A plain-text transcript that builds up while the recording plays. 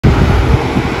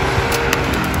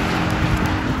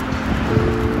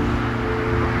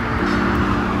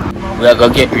we are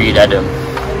gonna get rid of them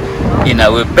in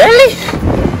our belly.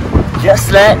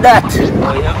 Just like that.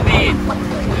 What you mean?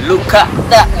 Look at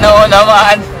that now, no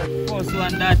man. First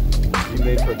one that.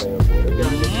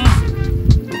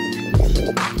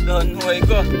 Don't know where you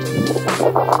go.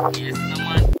 Yes, no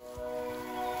man.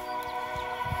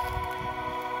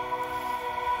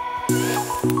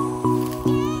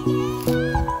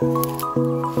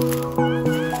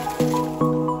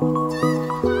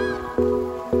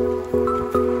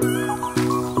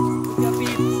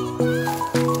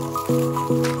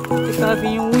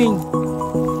 Having your wing.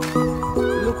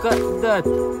 Look at that.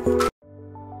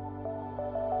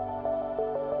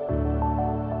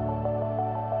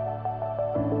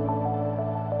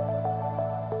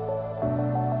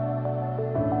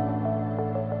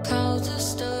 Clouds are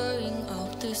stirring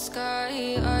up the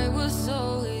sky. I was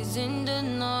always in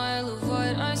denial of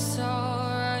what I saw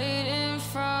right in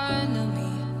front of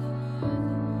me.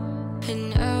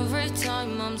 And every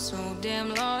time I'm so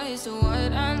damn lost to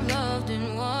what I loved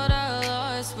and what I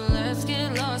lost. But let's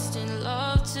get lost in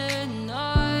love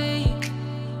tonight.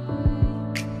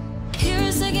 Hear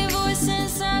a second voice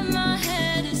inside my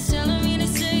head. It's telling me to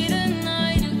stay the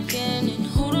night again and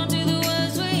hold on to the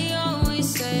words we always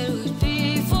said would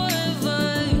be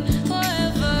forever,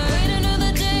 forever. Wait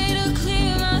another day to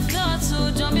clear my thoughts,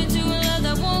 so jump into a love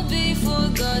that won't be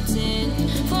forgotten.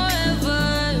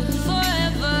 Forever,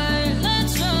 forever.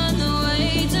 Let's run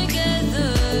away together.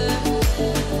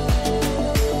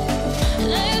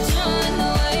 Let's run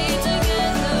away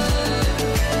together.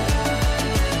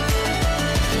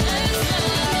 Let's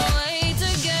run away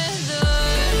together.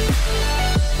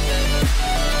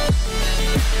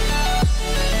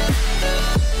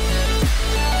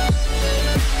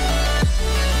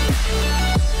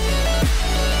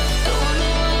 I wanna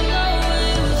run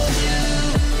away with you.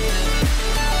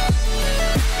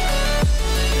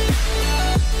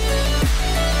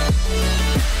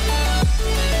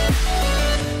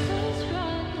 Let's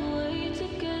run away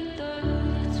together.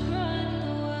 Let's run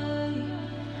away.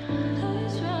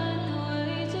 Let's run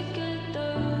away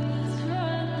together. Let's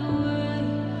run away.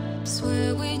 Swear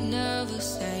we'd never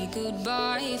say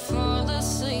goodbye. Fall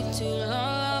asleep to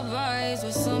lullabies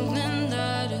with something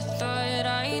that I thought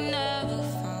I'd never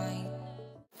find.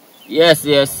 Yes,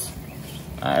 yes.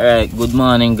 Alright, good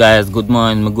morning guys. Good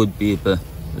morning, my good people.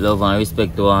 Love and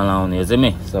respect to all around, you see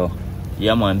me? So,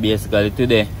 yeah man, basically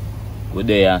today, we're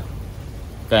there.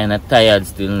 Kinda tired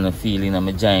still, no feeling of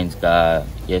my giants, cause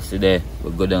yesterday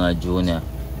we go down a junior.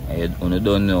 You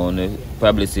don't know, you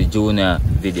probably see junior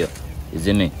video, you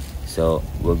see me? So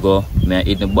we go, me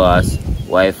eat the boss,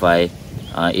 Wi-Fi,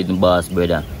 and eat the boss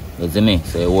brother, you see me?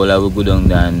 So all we go down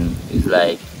there and it's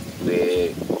like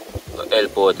we go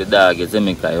help out the dog, you see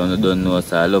me? Cause you don't know,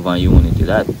 so I love and unity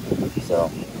that. So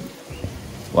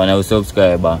one of our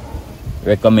subscriber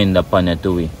recommend upon it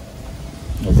to we,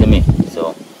 you see me?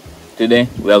 So today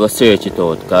we are going to search it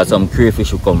out because some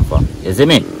crayfish will come from. You see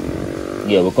me?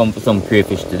 Yeah, we come for some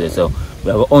crayfish today. So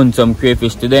we are going to hunt some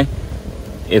crayfish today.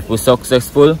 If we're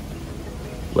successful,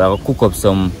 we are going to cook up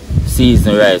some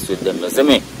seasoned rice with them. You see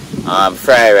me?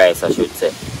 Fried rice, I should say.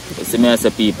 You see me as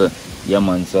a people? Yeah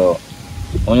man, so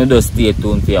only just stay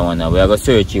tuned for one. We are going to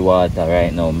search the water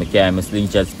right now. I carry my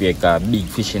slingshot spear because big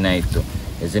fish in it too.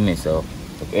 You see me? So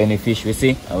if any fish we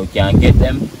see and we can't get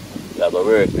them, we are going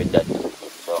to work with that.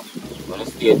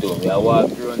 Stay tuned. We are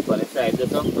walking around from the side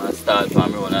just now and start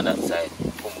from around on that side.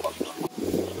 Come back now.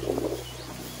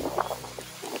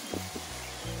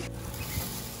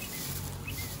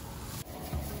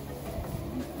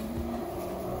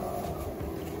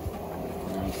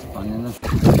 Nice fun enough.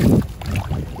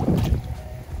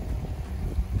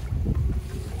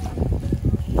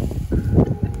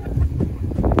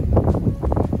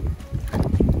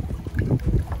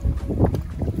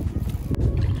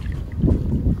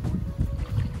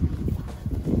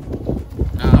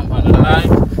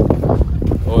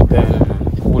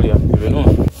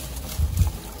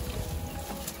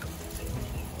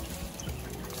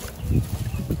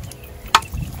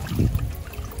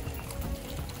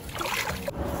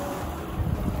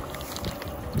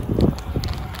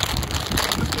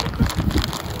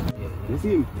 You see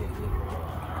him?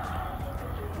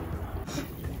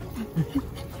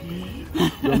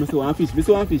 Yo, I see one fish. I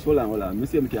see one fish. Hold on. I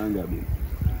see him can grab him.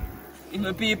 In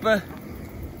my people.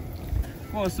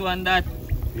 First one that.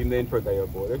 In the front of your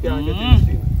boat. You can't get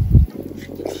him.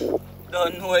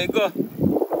 Don't know where you go.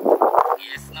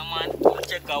 Yes, no man. Go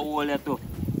check a hole here too.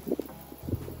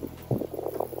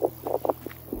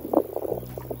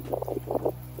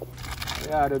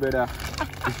 Yeah, the brother.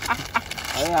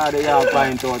 I had the yard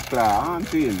pint out clear. I'm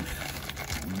seeing.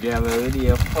 They have already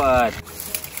a fat.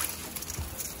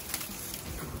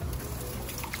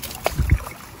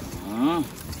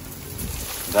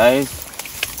 Guys,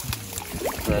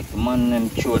 it's like the man them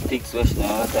throw thick switch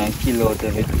now and kill out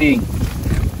everything.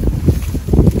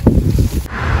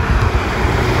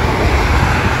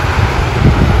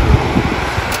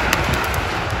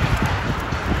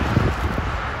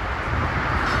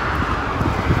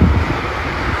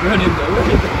 Run him there, run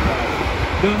him there.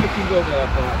 Don't make him go there,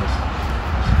 Father.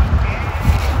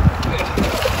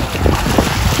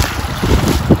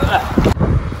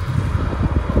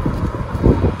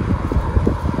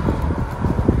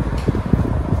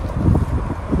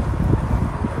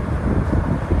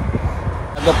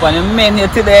 I go on the menu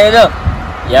today though.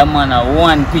 Yeah man, I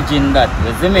one pigeon that,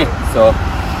 you see me? So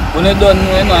when you don't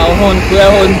know, you know, I hunt, we are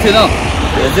hunting, you know.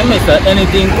 You see me? So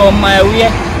anything come my way,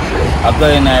 I go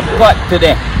in a pot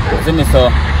today. You see me? So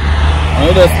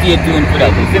you just stay tuned for that,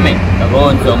 you see me? I go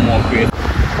hunt some more crayfish.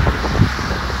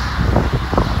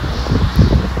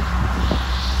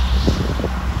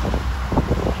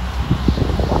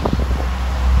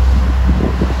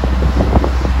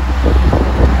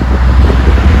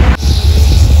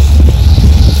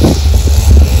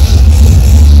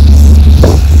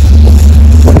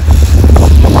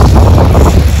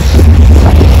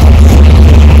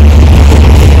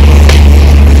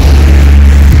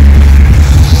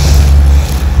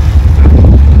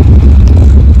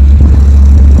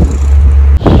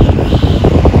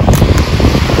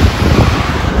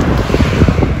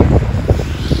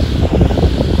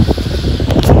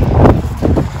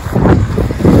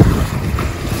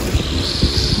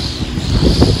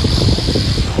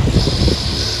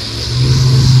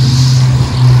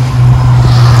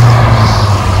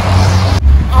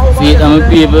 See some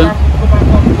people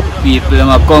them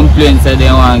complain say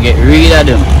they want to get rid of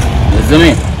them. You see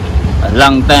me? A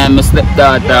long time my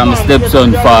stepdaughter, my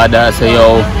stepson father say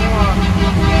yo,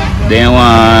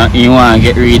 he want to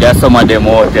get rid of some of them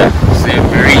out there. So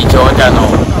reach out there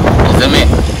now. You see me?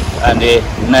 And the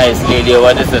nice lady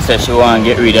over there say she want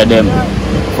to get rid of them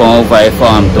from over the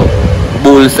farm too.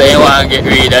 Bull say he want to get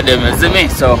rid of them, you see me?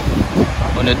 So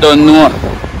when you don't know,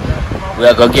 we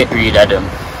are going to get rid of them.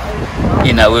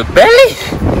 In our belly,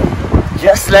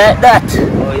 just like that.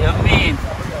 Oh, you mean?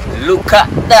 Look at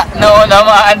that now, no,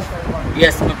 man.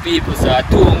 Yes, my people, so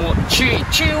three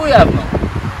we have now.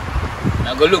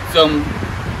 Now go look some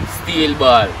steel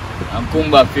ball and come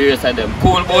back for the rest of them.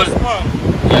 Cool ball?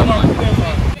 Yeah, man.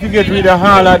 You get rid of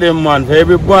all of them, man. For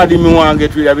everybody me want to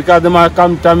get rid of because they might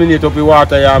contaminate up the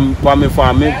water here for me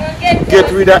farm.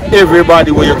 Get rid of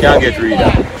everybody where you can get rid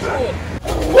of.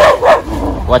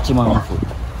 Watch him on my foot.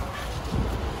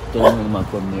 Tell him to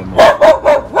come near me.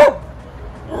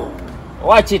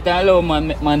 Watch it and allow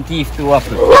man teeth to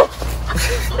waffle.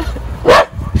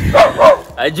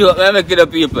 I joke, I make it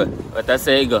up people. But I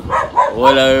say go.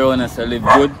 All around us live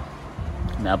good.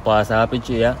 Now pass a happy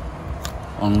chair.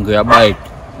 Hungry a bite.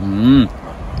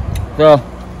 So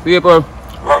people,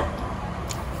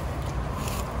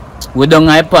 we don't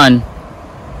have pan.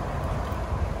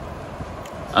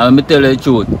 And let me tell you the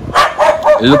truth.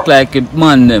 It look like a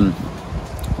man them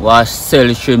was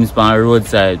sell shrimps on the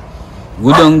roadside.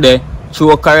 Go down there,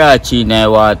 throw Karachi in the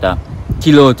water,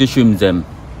 kill out the shrimps them.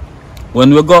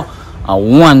 When we go,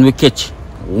 and one we catch,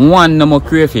 one no more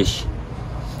crayfish.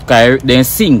 Cause they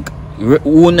sink.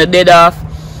 One dead off,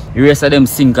 the rest of them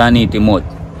sink and eat them out.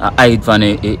 I hide from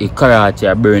a Karachi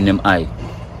and burn them eye.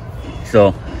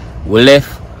 So we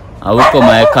left and we come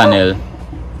at a canal.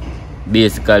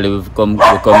 Basically we come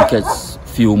catch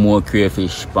few more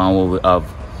crayfish from what we have.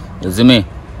 You see me?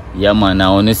 Yeah man, I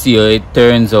want to see how it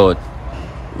turns out.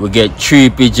 We get 3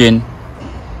 pigeon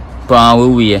from our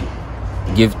way.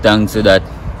 Give thanks to that.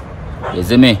 You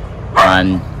see me?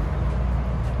 And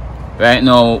right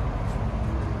now,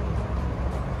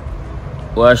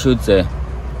 what I should say,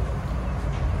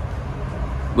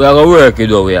 we are going to work it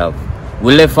what we have.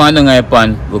 We left on the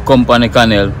pan, we come on the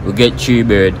canal, we get 3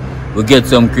 birds, we get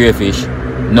some crayfish.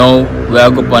 Now we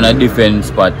are going on a different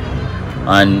spot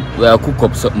and we are cook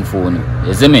up something for you.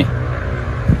 You see me?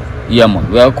 Yeah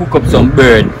man, we are cook up some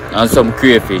bird and some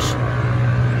crayfish.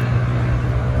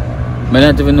 I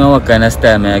don't even know what kind of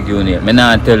style I give you. I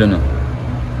don't tell you no.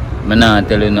 I don't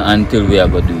tell you no until we are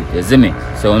going to do it. You see me?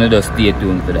 So I just stay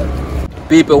tuned for that.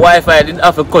 People, Wi-Fi didn't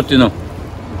have a cut, you know.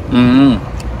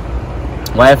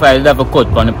 Wi-Fi didn't have a cut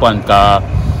on the pan because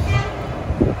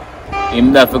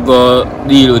him have to go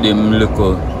deal with them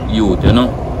little youth, you know.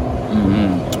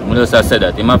 I just said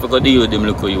that. Him have to go deal with them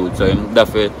little youth. So him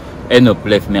have to end up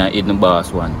left me and eat the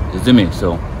boss one. You see me?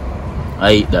 So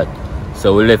I eat that.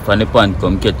 So we left on the pan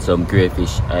come get some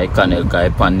crayfish. I can't because I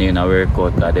pan in a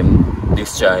workout because them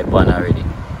destroy pan already.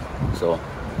 So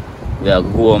we are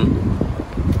go home.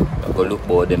 We go look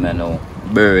about them you know.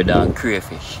 Bird and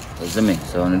crayfish. You see me?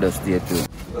 So I just stay tuned.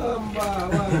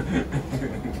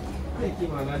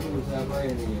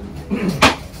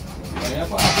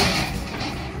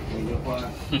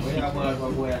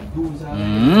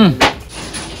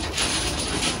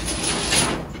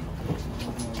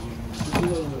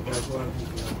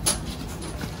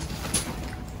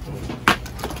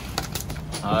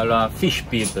 All fish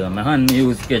people, my hand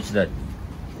use catch that.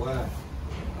 What?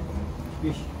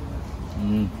 Fish?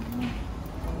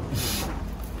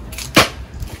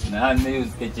 My hand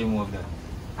use catch him of that.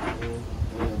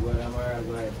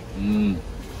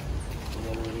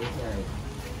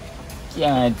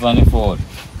 Can't find the food.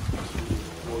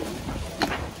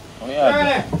 Oh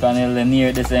yeah, can you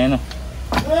near this you know?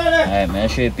 Alright, I'm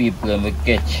show you people when we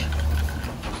catch.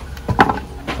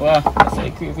 Wow, I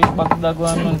say crayfish back that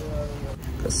one man.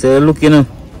 So look you know.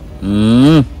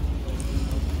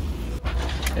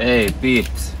 Hey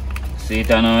peeps, see it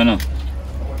now you know.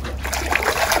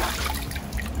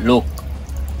 Look,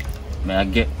 I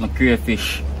get my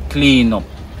crayfish clean up,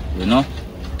 you know.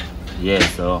 Yeah,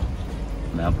 so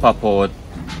I pop out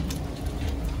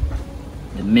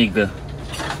the miggle,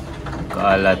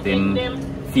 call that him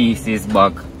feces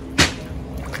bag,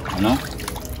 you know.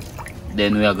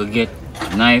 Then we are gonna get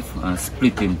knife and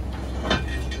split him.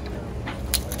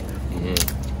 Yeah.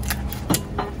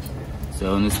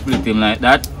 So when we split him like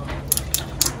that,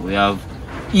 we have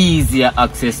easier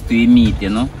access to his meat, you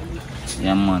know.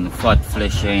 Yeah man, fat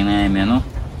flesh in him, you know.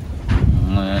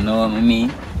 You know what I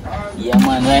mean? Yeah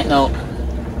man, right now.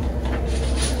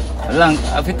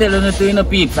 If you tell you to you know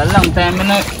peeps, a long time I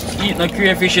not eat no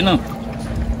crayfish, you know.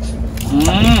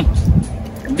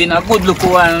 Been a good look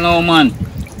while now man.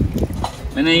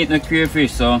 I don't eat no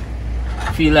crayfish, so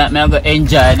feel like I'm going to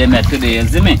enjoy them today, you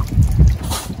see me?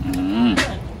 I'm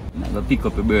going to pick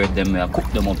up a bird them and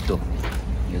cook them up too.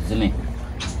 You see me?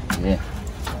 Yeah.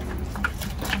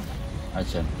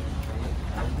 Action.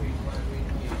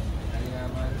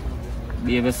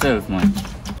 Behave yourself, man.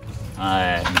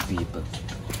 Alright, my people.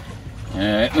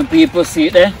 Alright, my people, see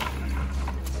it there?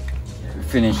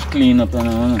 Finish clean up and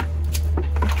all.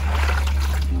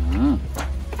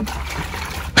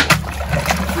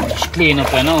 Finish clean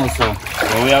up and all, so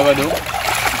what we are going to do?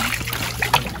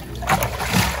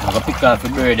 I'm going to pick off the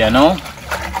bird there now.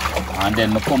 And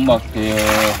then I come back to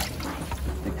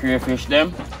the crayfish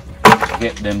them.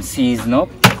 Get them seasoned up.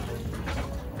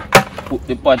 Put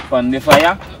the pot on the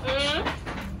fire.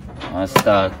 And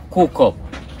start cook up.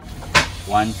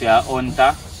 Once you're a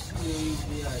hunter,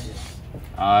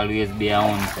 always be a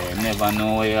hunter. You never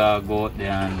know where you go out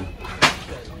there and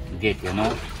get, you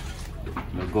know.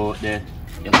 You go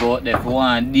out there for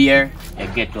one deer, you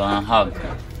get one hog.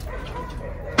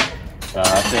 So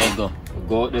that's how you go. You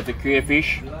go out there for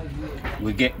crayfish,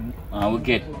 we get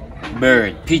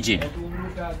bird, pigeon.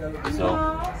 So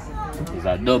it's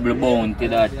a double bounty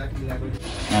that.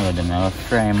 Now them I will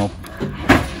fry him up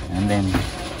and then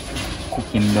cook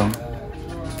him down.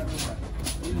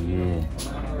 Yeah.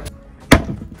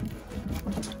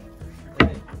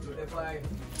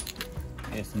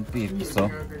 Yes, some people so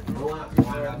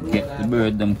get the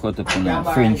bird them cut up in a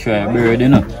French fry bird, you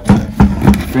know.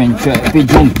 French fry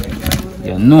pigeon.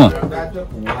 You know.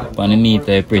 Upon the meat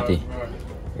are pretty.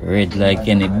 Red like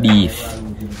any beef.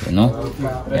 You know?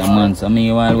 Yeah man, so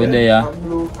me while we're there,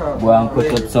 go and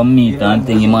cut up some meat and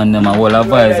thing man them a whole of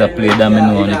visor play them you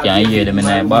know, and you can hear them in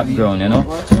the background, you know?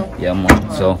 Yeah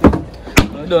man, so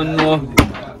I don't know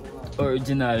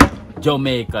original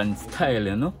Jamaican style,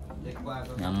 you know?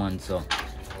 Yeah man, so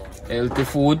healthy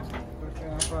food.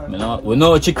 We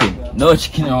no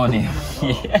chicken around here.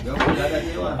 Yeah.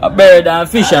 A bird and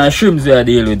fish and shrimps we are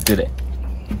dealing with today.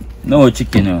 No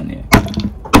chicken around here.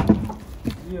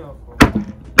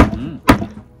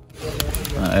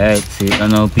 Alright, see you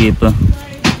know people.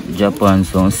 Japan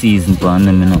some season for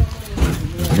them, you know.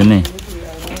 See me?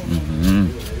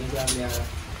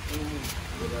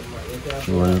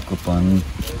 So I'll look upon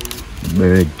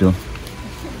bird too.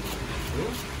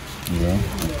 Yeah,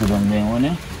 put on there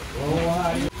one,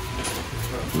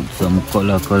 put some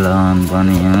color on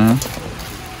bunny, huh?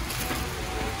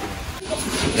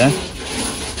 Yeah?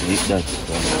 Like that.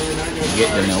 So get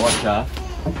them and wash off.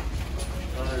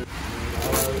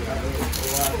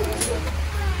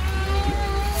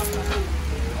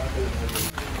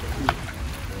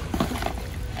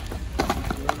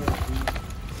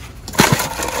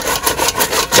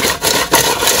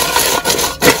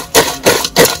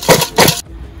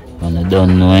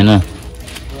 Don't know, you know.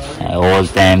 All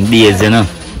time days, you know.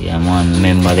 Yeah, man,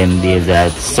 remember them days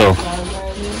that so.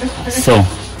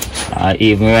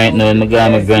 Even right now, my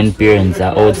grandparents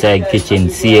are outside kitchen,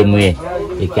 same way.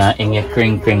 You can hang your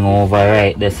cring over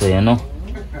right there, so you know.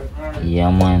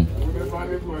 Yeah, man.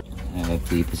 Alright,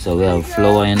 people, so we have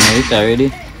flour in it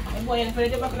already.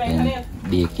 And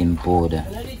baking powder.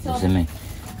 You see me?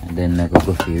 And then like a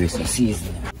go for your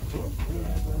seasoning.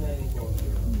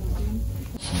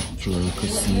 Sure, you could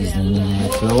season in the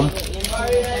flour.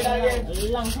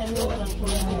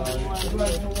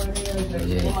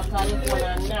 Yeah,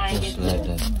 just like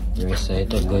that. The rest of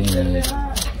it are going in with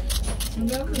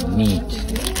meat.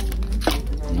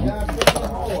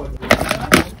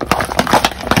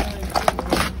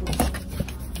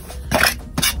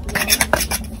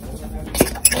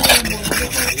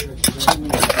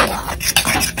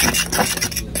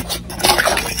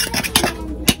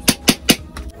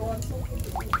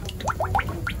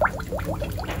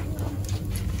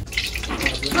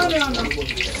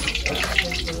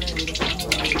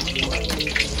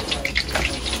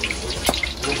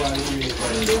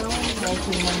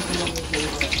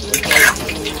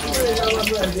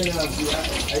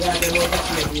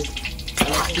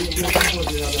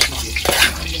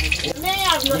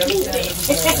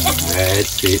 Alright,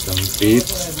 see some feet.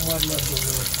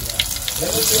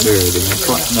 Bird in the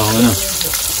pot now, you know.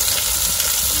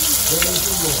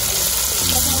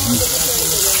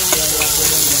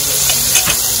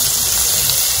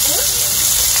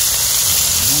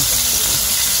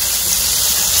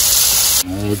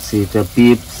 Alright, see the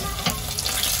peeps.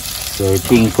 So I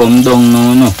think come down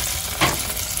now, no.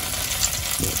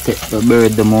 Take the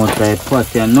bird the most I pot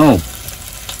here now.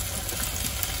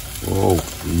 Oh,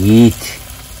 eat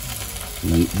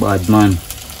bad man.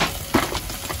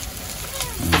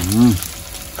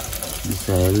 This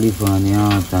I live on the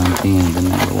heart and things. And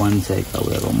the one side I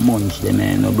will munch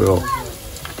them, no bro.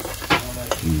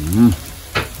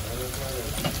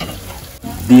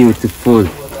 Beautiful.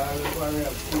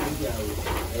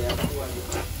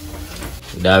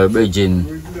 That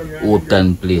bridging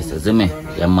Upton place, see me?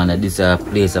 Yeah man, this is a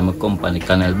place I'm a company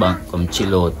Canal Bank come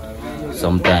chill out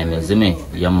sometime, you see me?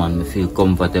 Yeah man, me feel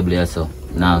comfortable here, so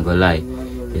nah go lie,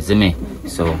 you see me?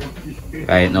 So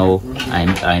right now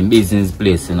I'm business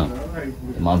place, you know.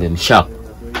 I'm having shop,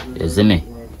 you see me?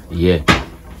 Yeah,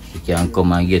 you can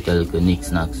come and get a little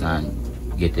knickknacks and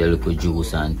get a little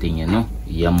juice and thing, you know.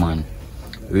 Yeah man,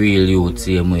 real youth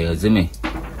same way, you see me?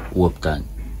 Upton,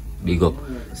 big up.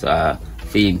 So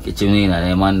film kitchen in and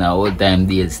them man all time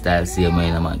deal style same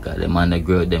way, man, cause them man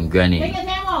grow them granny,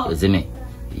 you see me?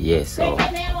 Yes, so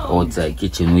outside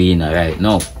kitchen we in right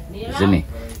now, you see me?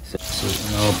 So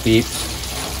now peeps,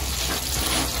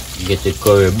 get the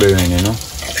curry burn, you know.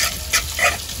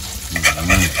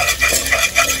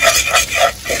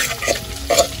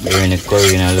 Burn the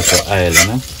curry in a little oil, you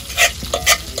know.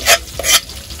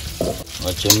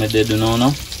 What you made do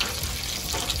now?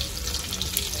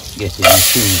 Get the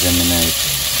machines in the night.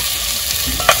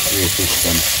 CRAYFISH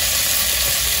them.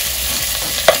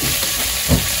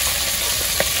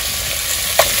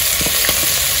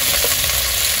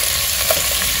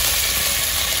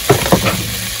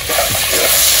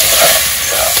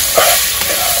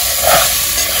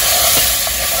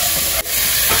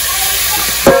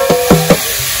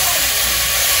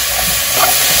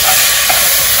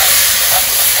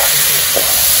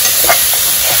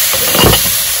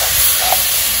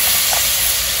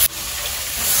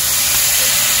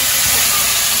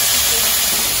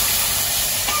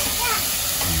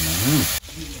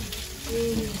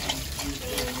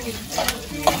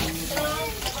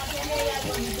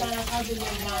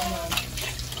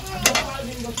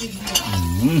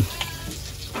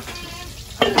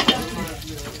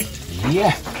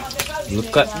 Yeah,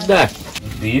 look at that.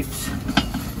 Beeps.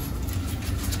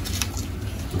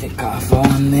 Take off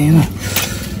on them.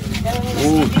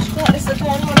 Oh,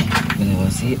 you never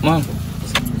see it, man.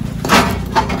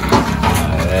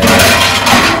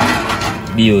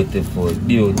 Beautiful,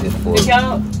 beautiful.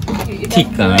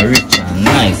 Thick and rich and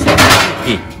nice and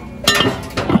thick.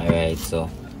 Alright, so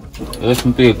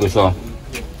listen people, so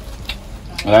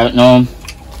right now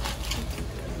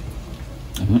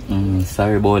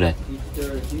sorry about that.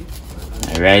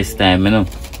 Rice time, you know.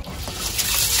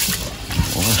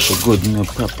 Wash it good, you know,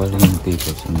 properly in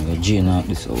people. So I'm gonna drain out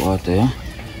this water, yeah.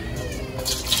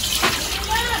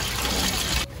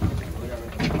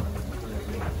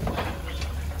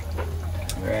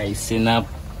 Rice in a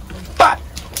pot.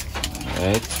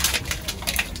 Alright.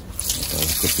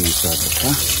 Let's put this out of it,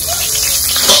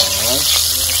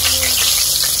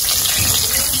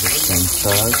 some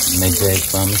salt, measure it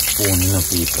from a spoon, you know,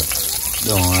 people.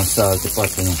 Don't want salt the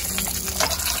pot, you know.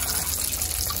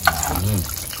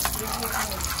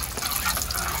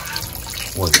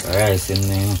 What rice in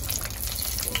there, you know.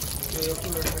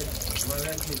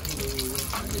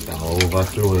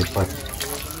 Overflow it, but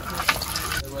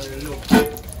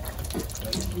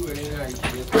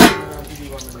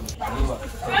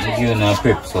you know,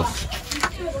 prep sauce.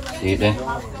 See there?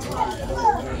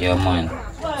 Yeah, man.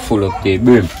 Full up the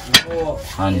brim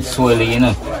and swirly, you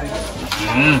know.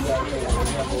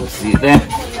 See there?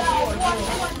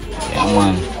 Yeah,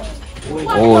 man.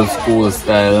 Old school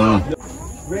style, you know.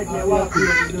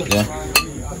 Yeah.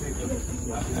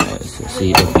 So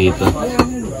see the people.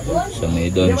 So me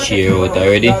done share out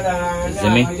already. You see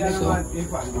me? So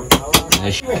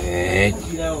right.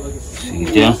 See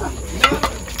there?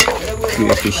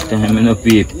 Crayfish time in the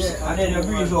peeps.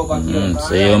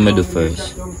 So you me do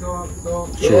first.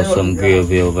 Show some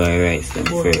gravy over rice them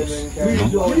first.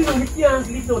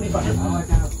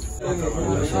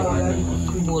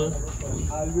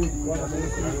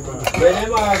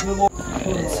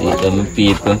 See them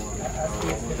people.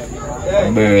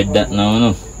 Bird that now,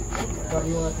 no?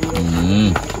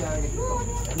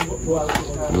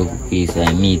 Look, piece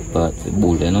of meat part for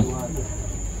bull, you know?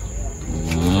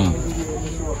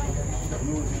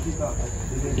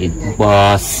 It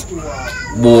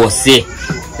bossy,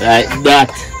 like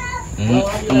that.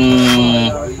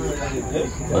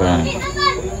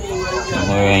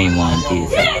 Alright, man,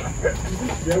 taste it.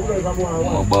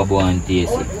 Oh, Babu, and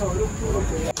taste it.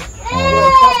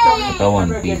 Got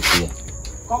one piece here.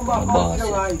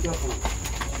 Bossy.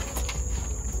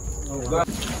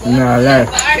 Nah, like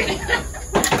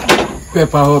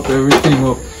pepper up everything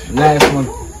up. Nice one.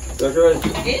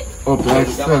 Up like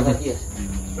 7.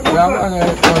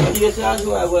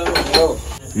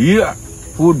 Yeah,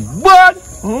 food bad.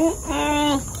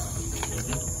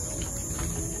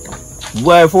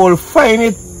 Wife all fine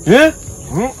it. Yeah?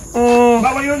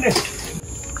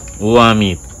 Who want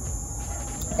meat?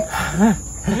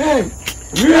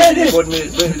 Ready?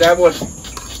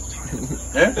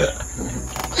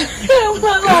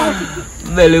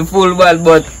 Belly full bad,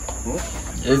 but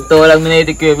it's too long me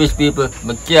the crayfish people.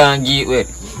 But can't get away.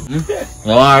 You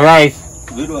want rice?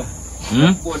 Good one.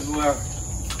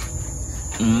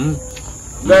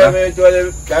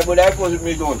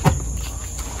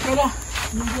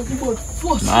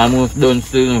 I almost done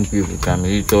stealing people. Can me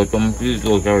eat out some piece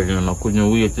out original. I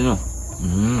couldn't wait, you know.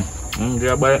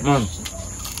 Yeah, but man.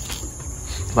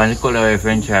 Funny color of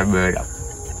French bird.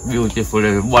 Beautiful,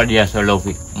 everybody has to love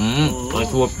it.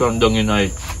 Let's hope turn down in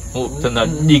it. Hope to not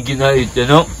dig in it, you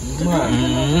know.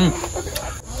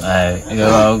 Alright, I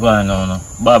gotta go on now.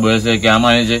 Babu, you say you can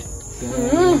manage it?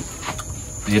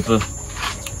 People.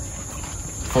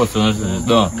 First one is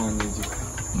done.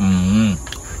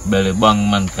 Belly bang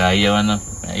man, cry you know.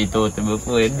 I thought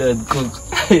before it done cook.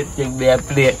 It should be a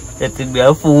plate. It should be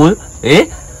a fool. Eh?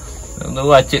 Don't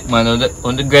watch it, man.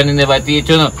 On the granny never teach,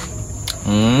 you know.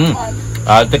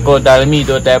 I'll take out all the meat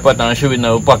out of pot and shove it in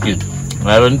our pocket.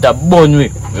 I don't have bone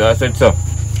with. I said so.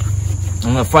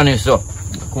 I'm funny so.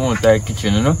 Come out of the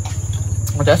kitchen, you know.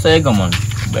 But that's how you go, man.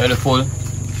 Belly full.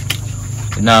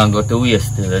 You now go to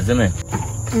waste, isn't it?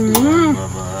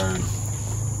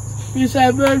 Piece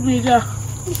of bird, Peter.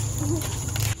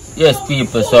 Yes,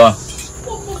 people, so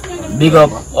big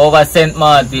up over St.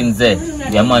 Martin's there.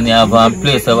 Yeah, man, you have a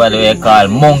place over there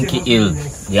called Monkey Hill.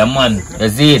 Yeah, man, you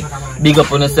see it? Big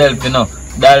up on yourself, you know.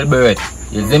 Dalbert,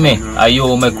 you see me? Are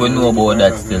you make we know about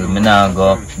that still? Me now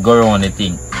go around the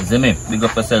thing. You see me? Big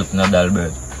up yourself, you know,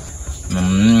 Dalbert.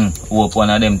 Hope one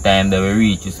of them time they will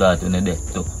reach you start on the deck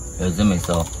too. You see me?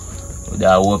 So, with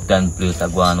that hope and place I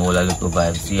go and hold a little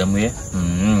vibe. Same way.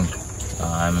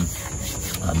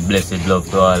 I'm blessed love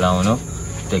to all, you know.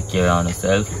 Take care of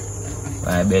yourself.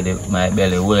 My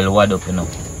belly well wad up, you know.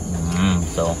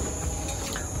 So,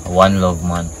 one love,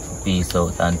 man. Peace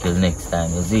out until next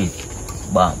time. You see?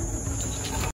 Bam.